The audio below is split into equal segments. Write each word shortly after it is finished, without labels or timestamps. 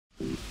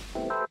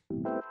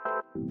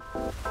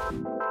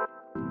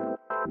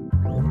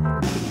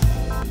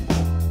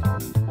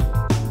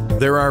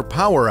There are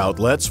power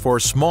outlets for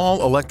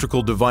small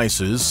electrical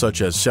devices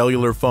such as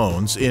cellular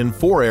phones in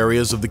 4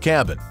 areas of the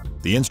cabin: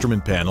 the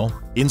instrument panel,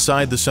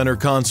 inside the center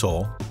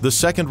console, the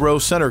second row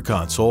center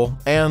console,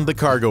 and the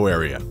cargo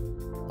area.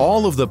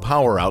 All of the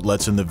power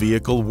outlets in the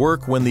vehicle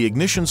work when the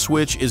ignition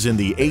switch is in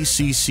the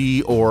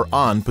ACC or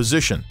on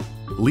position.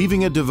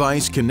 Leaving a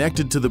device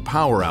connected to the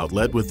power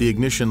outlet with the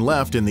ignition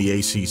left in the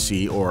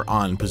ACC or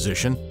on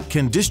position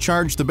can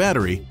discharge the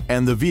battery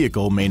and the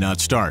vehicle may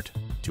not start.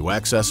 To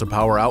access a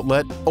power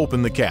outlet,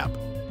 open the cap.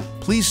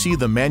 Please see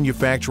the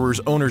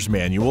manufacturer's owner's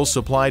manual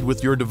supplied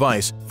with your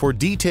device for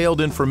detailed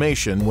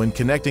information when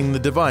connecting the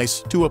device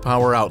to a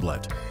power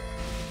outlet.